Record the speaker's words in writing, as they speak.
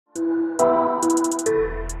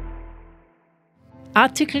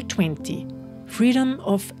Article 20. Freedom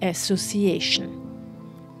of association.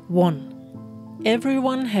 1.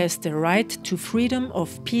 Everyone has the right to freedom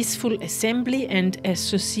of peaceful assembly and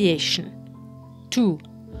association. 2.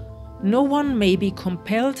 No one may be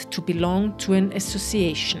compelled to belong to an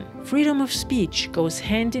association. Freedom of speech goes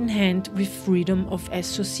hand in hand with freedom of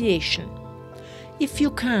association. If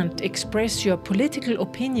you can't express your political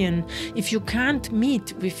opinion, if you can't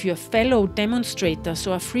meet with your fellow demonstrators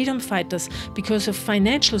or freedom fighters because of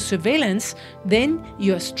financial surveillance, then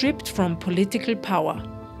you are stripped from political power.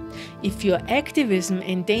 If your activism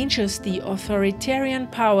endangers the authoritarian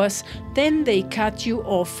powers, then they cut you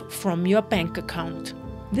off from your bank account.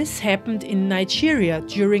 This happened in Nigeria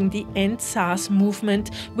during the End SARS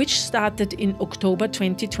movement, which started in October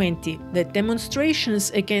 2020. The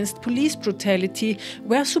demonstrations against police brutality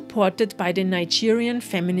were supported by the Nigerian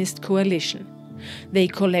Feminist Coalition. They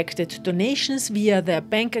collected donations via their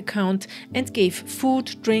bank account and gave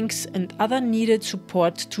food, drinks and other needed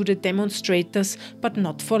support to the demonstrators, but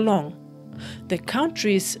not for long. The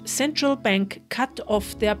country's central bank cut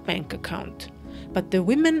off their bank account. But the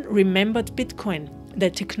women remembered Bitcoin, the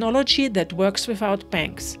technology that works without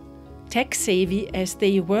banks. Tech-savvy as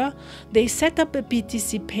they were, they set up a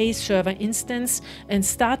BTC Pay server instance and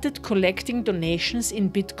started collecting donations in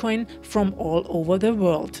Bitcoin from all over the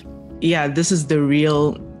world. Yeah, this is the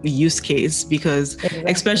real use case because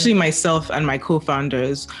especially myself and my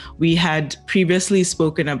co-founders, we had previously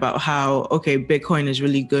spoken about how, okay, Bitcoin is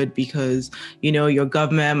really good because, you know, your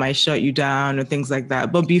government might shut you down or things like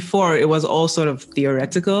that. But before it was all sort of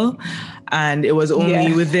theoretical and it was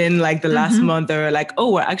only within like the last month they were like,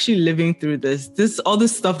 oh, we're actually living through this. All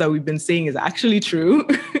this stuff that we've been saying is actually true.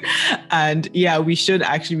 And yeah, we should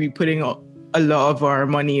actually be putting a lot of our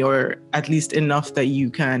money, or at least enough that you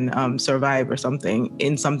can survive or something,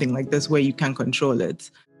 in something like this where you can control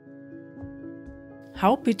it.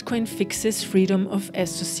 How Bitcoin fixes freedom of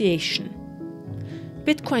association.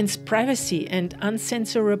 Bitcoin's privacy and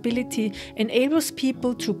uncensorability enables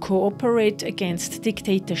people to cooperate against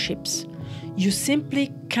dictatorships. You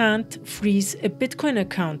simply can't freeze a Bitcoin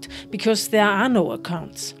account because there are no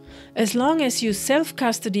accounts. As long as you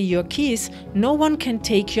self-custody your keys, no one can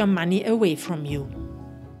take your money away from you.